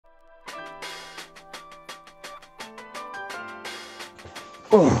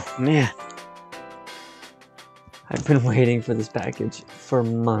Oh man, I've been waiting for this package for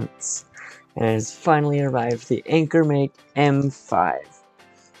months, and it has finally arrived, the AnkerMake M5.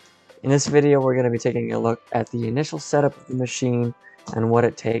 In this video, we're going to be taking a look at the initial setup of the machine and what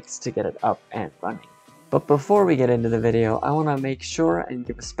it takes to get it up and running. But before we get into the video, I want to make sure and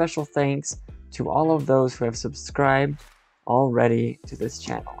give a special thanks to all of those who have subscribed already to this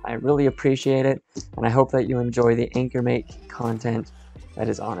channel. I really appreciate it, and I hope that you enjoy the AnkerMake content that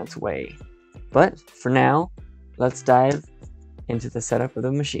is on its way. But for now, let's dive into the setup of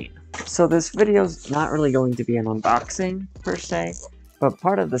the machine. So this video is not really going to be an unboxing per se, but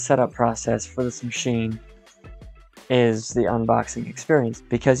part of the setup process for this machine is the unboxing experience,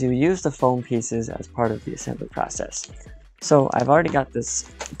 because you use the foam pieces as part of the assembly process. So I've already got this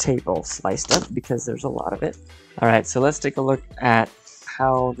tape all sliced up because there's a lot of it. Alright, so let's take a look at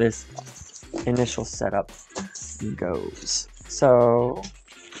how this initial setup goes. So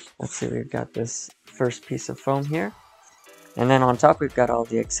let's see, we've got this first piece of foam here, and then on top we've got all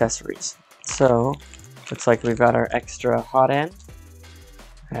the accessories. So looks like we've got our extra hot end.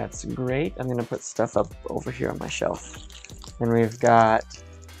 That's great. I'm gonna put stuff up over here on my shelf. And we've got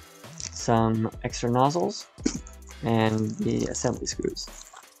some extra nozzles and the assembly screws.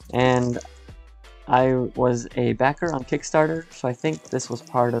 And I was a backer on Kickstarter, so I think this was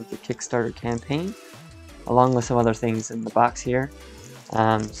part of the Kickstarter campaign, along with some other things in the box here.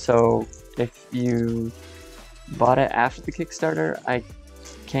 So if you bought it after the Kickstarter, I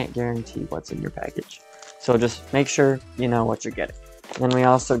can't guarantee what's in your package. So just make sure you know what you're getting. Then we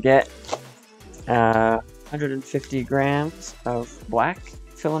also get 150 grams of black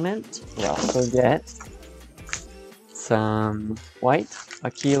filament. We also get some white,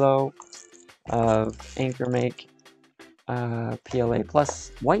 a kilo of AnkerMake PLA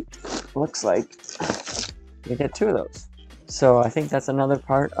Plus white. Looks like we get 2 of those. So I think that's another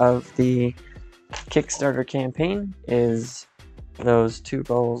part of the Kickstarter campaign, is those 2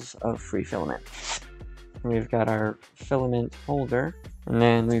 bowls of free filament. We've got our filament holder, and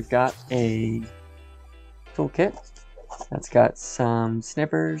then we've got a toolkit that's got some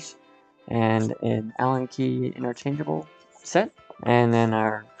snippers and an Allen key interchangeable set, and then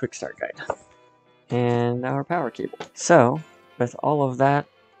our quick start guide and our power cable. So with all of that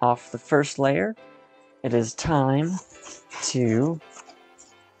off the first layer, it is time to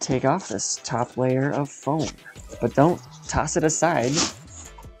take off this top layer of foam. But don't toss it aside,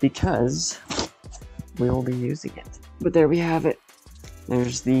 because we will be using it. But there we have it.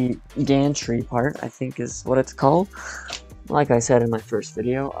 There's the gantry part, I think is what it's called. Like I said in my first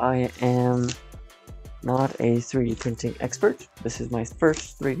video, I am not a 3D printing expert. This is my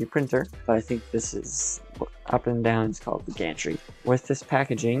first 3D printer, but I think this is up and down, it's called the gantry. With this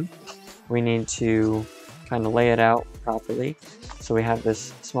packaging, we need to kind of lay it out properly. So we have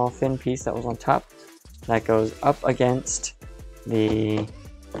this small thin piece that was on top that goes up against the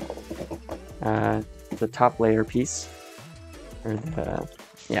top layer piece, or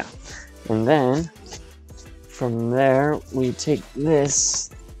yeah, and then from there we take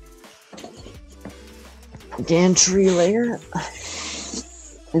this gantry layer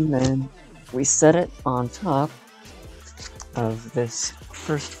and then we set it on top of this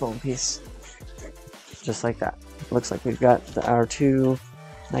first foam piece, just like that. Looks like we've got our 2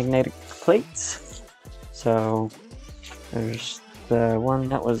 magnetic plates. So there's the one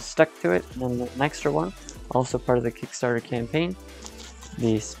that was stuck to it, and then an extra one, also part of the Kickstarter campaign,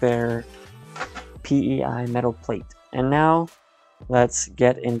 the spare PEI metal plate. And now let's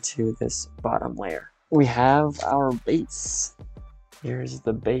get into this bottom layer. We have our base. Here's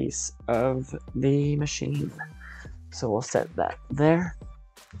the base of the machine. So we'll set that there.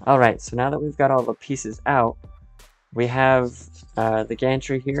 Alright, so now that we've got all the pieces out, we have the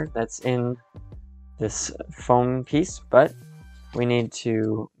gantry here that's in this foam piece, but we need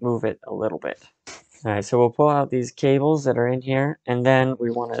to move it a little bit. Alright, so we'll pull out these cables that are in here, and then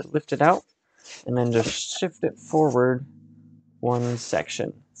we want to lift it out and then just shift it forward 1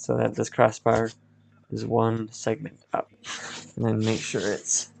 section so that this crossbar is 1 segment up. And then make sure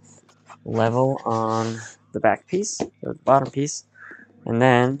it's level on the back piece, or the bottom piece. And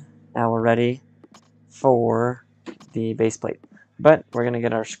then now we're ready for the base plate. But we're going to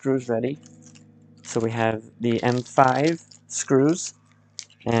get our screws ready. So we have the M5 screws,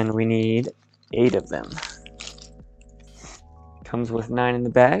 and we need 8 of them. Comes with 9 in the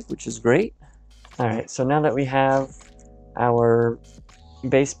bag, which is great. Alright, so now that we have our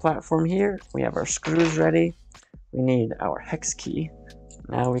base platform here, we have our screws ready, we need our hex key.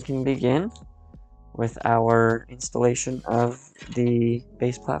 Now we can begin with our installation of the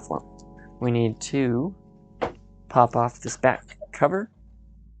base platform. We need to pop off this back cover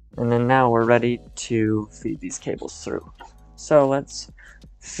And then now we're ready to feed these cables through. So let's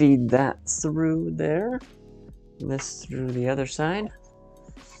feed that through there, this through the other side,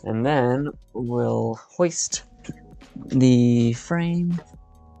 and then we'll hoist the frame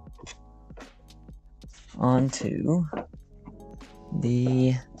onto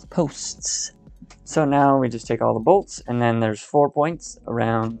the posts. So now we just take all the bolts, and then there's 4 points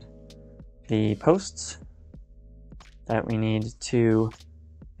around the posts that we need to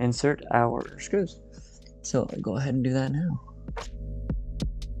insert our screws. So I'll go ahead and do that now.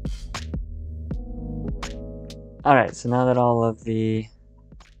 Alright, so now that all of the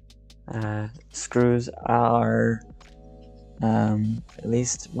screws are at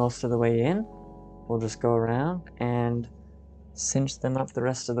least most of the way in, we'll just go around and cinch them up the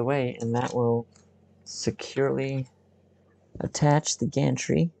rest of the way, and that will securely attach the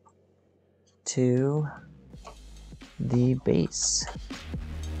gantry to the base.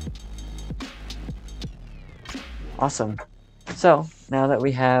 Awesome. So now that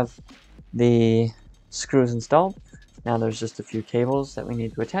we have the screws installed, now there's just a few cables that we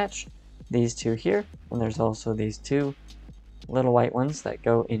need to attach. These two here, and there's also these two little white ones that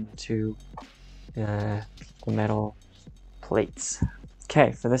go into the metal plates.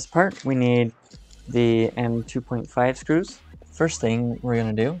 Okay, for this part we need the M2.5 screws. First thing we're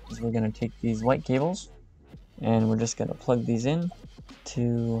going to do is we're going to take these white cables and we're just going to plug these in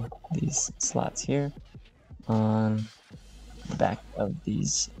to these slots here on the back of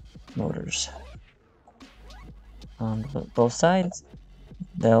these motors. On both sides,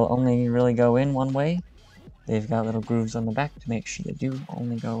 they'll only really go in one way. They've got little grooves on the back to make sure they do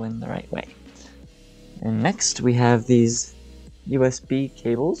only go in the right way. And next we have these USB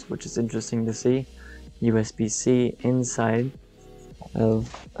cables, which is interesting to see. USB-C inside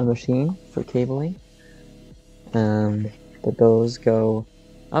of a machine for cabling. But those go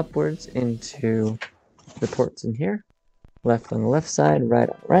upwards into the ports in here. Left on the left side, right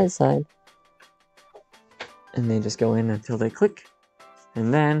on the right side. And they just go in until they click.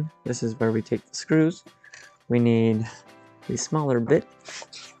 And then this is where we take the screws. We need a smaller bit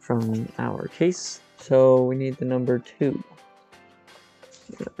from our case. So we need the number 2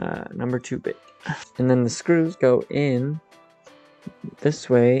 bit. And then the screws go in this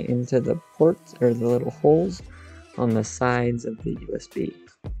way into the ports, or the little holes on the sides of the USB.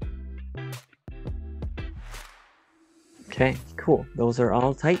 Okay, cool. Those are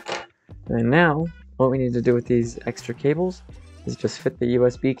all tight. And now what we need to do with these extra cables is just fit the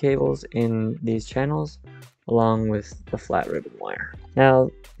USB cables in these channels along with the flat ribbon wire. Now,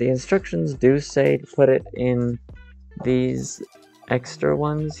 the instructions do say to put it in these extra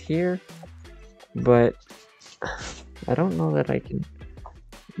ones here, but I don't know that I can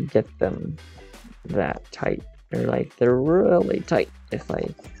get them that tight. They're really tight. If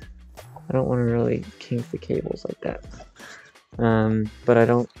I don't want to really kink the cables like that.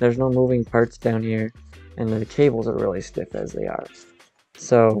 But there's no moving parts down here, and the cables are really stiff as they are.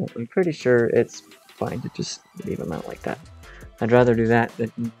 So I'm pretty sure it's fine to just leave them out like that. I'd rather do that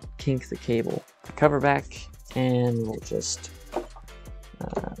than kink the cable. Cover back, and we'll just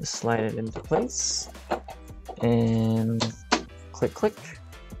slide it into place. And click, click.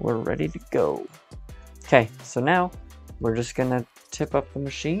 We're ready to go. Okay, so now we're just gonna tip up the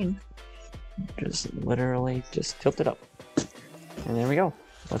machine. Just literally just tilt it up. And there we go.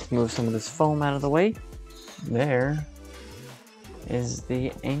 Let's move some of this foam out of the way. There is the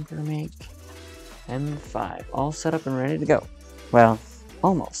AnkerMake M5, all set up and ready to go. Well,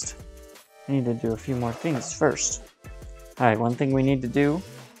 almost. I need to do a few more things first. Alright, one thing we need to do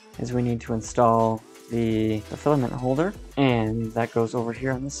is we need to install the filament holder, and that goes over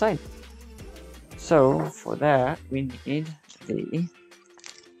here on the side. So for that we need the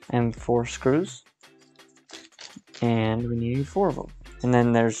M4 screws, and we need 4 of them. And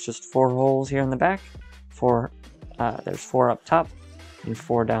then there's just 4 holes here in the back. There's 4 up top and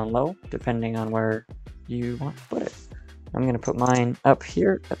 4 down low, depending on where you want to put it. I'm going to put mine up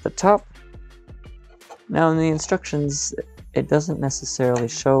here at the top. Now in the instructions, it doesn't necessarily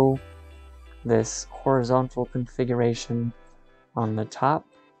show this horizontal configuration on the top,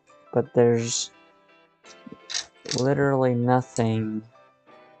 but there's literally nothing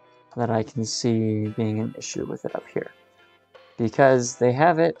that I can see being an issue with it up here, because they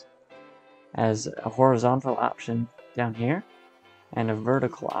have it as a horizontal option down here and a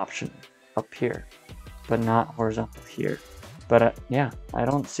vertical option up here, but not horizontal here. But yeah, I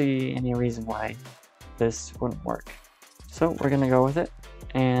don't see any reason why this wouldn't work. So we're gonna go with it,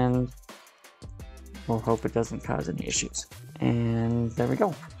 and we'll hope it doesn't cause any issues. And there we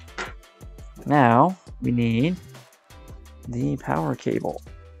go. Now we need the power cable.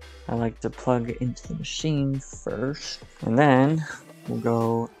 I like to plug into the machine first, and then we'll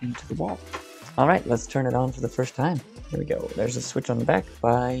go into the wall. Alright, let's turn it on for the first time. Here we go. There's a switch on the back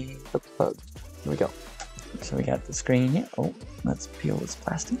by the plug. Here we go. So we got the screen here. Oh, let's peel this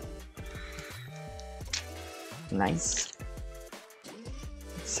plastic. Nice.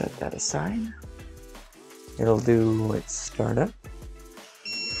 Set that aside. It'll do its startup.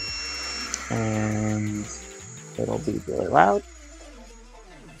 And it'll be really loud.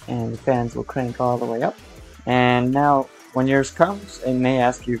 And the fans will crank all the way up. And now, when yours comes, it may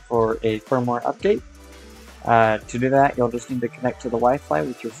ask you for a firmware update. To do that, you'll just need to connect to the Wi-Fi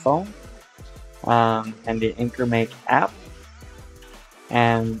with your phone and the AnkerMake app.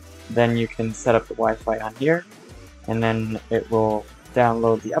 And then you can set up the Wi-Fi on here. And then it will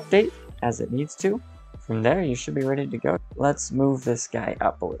download the update as it needs to. From there, you should be ready to go. Let's move this guy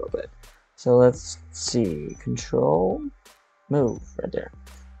up a little bit. So let's see, control, move, right there.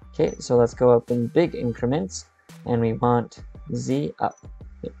 Okay, so let's go up in big increments, and we want Z up.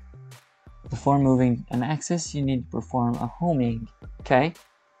 Yep. Before moving an axis, you need to perform a homing. Okay,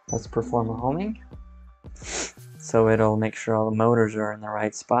 let's perform a homing. So it'll make sure all the motors are in the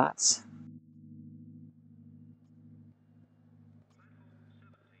right spots.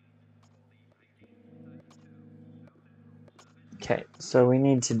 Okay, so we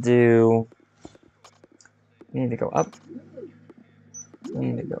need to go up. We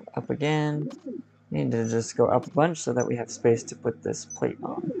need to go up again. We need to just go up a bunch so that we have space to put this plate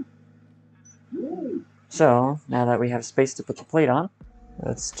on. So, now that we have space to put the plate on,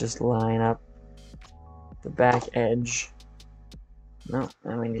 let's just line up the back edge. No,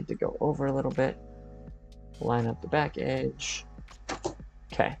 then we need to go over a little bit. Line up the back edge.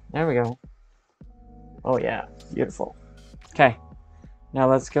 Okay, there we go. Oh yeah, beautiful. Okay, now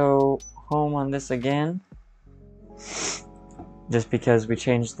let's go home on this again. Just because we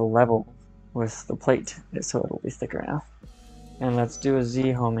changed the level with the plate, so it'll be thicker now. And let's do a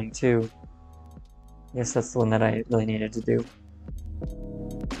Z homing too. Yes, that's the one that I really needed to do.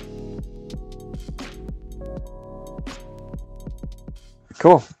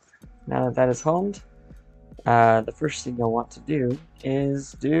 Cool. Now that that is homed, the first thing you'll want to do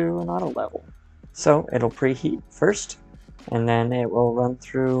is do an auto level. So it'll preheat first, and then it will run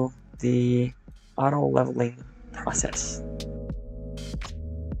through the auto leveling process.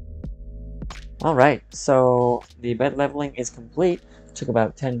 Alright, so the bed leveling is complete. It took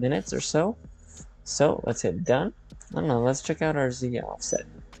about 10 minutes or so. So let's hit done. I don't know, let's check out our Z offset.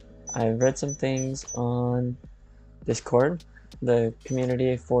 I've read some things on Discord, the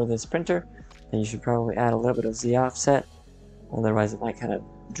community for this printer, and you should probably add a little bit of Z offset. Otherwise it might kind of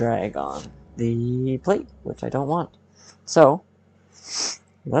drag on the plate, which I don't want. So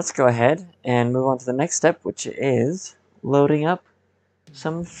let's go ahead and move on to the next step, which is loading up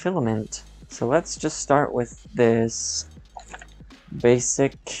some filament. So let's just start with this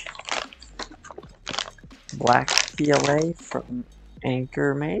basic black PLA from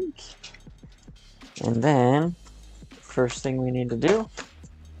AnkerMake. And then, first thing we need to do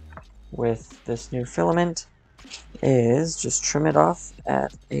with this new filament is just trim it off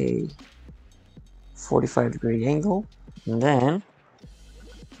at a 45-degree angle. And then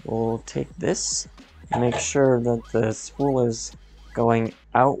we'll take this, make sure that the spool is going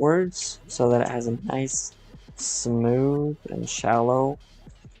outwards so that it has a nice, smooth, and shallow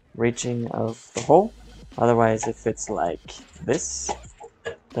reaching of the hole. Otherwise, if it's like this,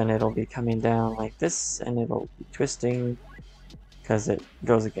 then it'll be coming down like this, and it'll be twisting because it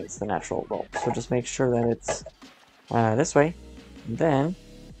goes against the natural roll. So just make sure that it's this way. And then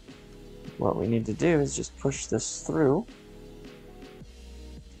what we need to do is just push this through.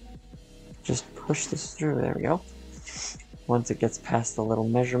 Just push this through, there we go. Once it gets past the little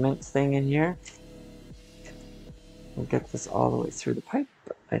measurement thing in here, we'll get this all the way through the pipe.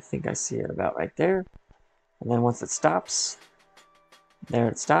 I think I see it about right there. And then once it stops, there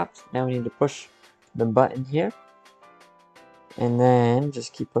it stopped. Now we need to push the button here. And then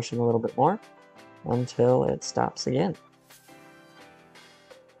just keep pushing a little bit more until it stops again.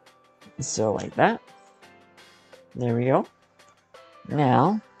 So like that. There we go.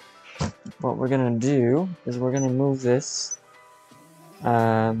 Now, what we're gonna do is we're gonna move this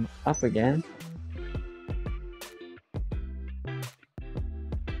up again.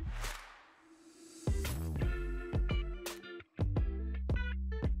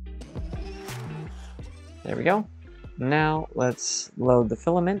 There we go. Now let's load the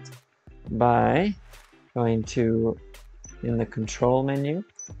filament by going to in the control menu.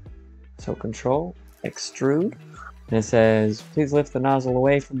 So control, extrude. And it says, please lift the nozzle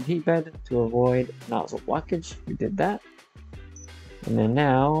away from the heat bed to avoid nozzle blockage. We did that. And then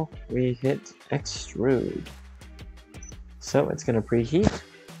now we hit extrude. So it's going to preheat.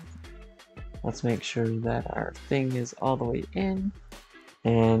 Let's make sure that our thing is all the way in.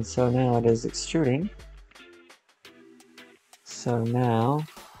 And so now it is extruding. So now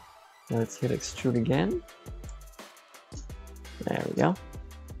let's hit extrude again. There we go.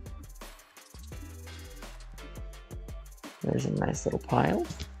 There's a nice little pile.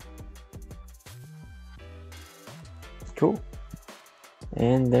 Cool.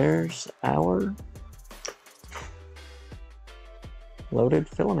 And there's our loaded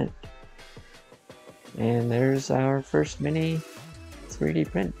filament. And there's our first mini 3D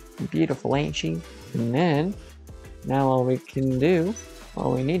print. Beautiful, ain't she? And then, now all we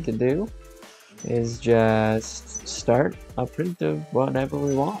need to do, is just start a print of whatever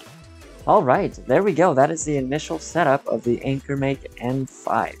we want. Alright, there we go. That is the initial setup of the AnkerMake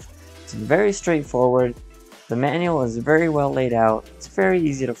M5. It's very straightforward. The manual is very well laid out. It's very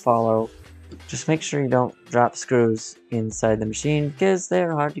easy to follow. Just make sure you don't drop screws inside the machine because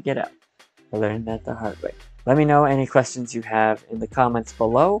they're hard to get out. I learned that the hard way. Let me know any questions you have in the comments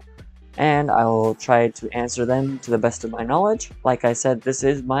below, and I will try to answer them to the best of my knowledge. Like I said, this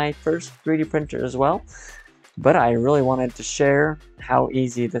is my first 3D printer as well, but I really wanted to share how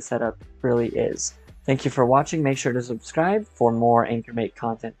easy the setup really is. Thank you for watching. Make sure to subscribe for more AnkerMake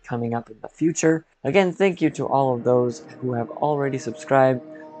content coming up in the future. Again, thank you to all of those who have already subscribed.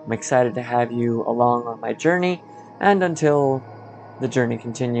 I'm excited to have you along on my journey, and until the journey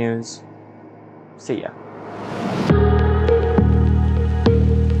continues, see ya.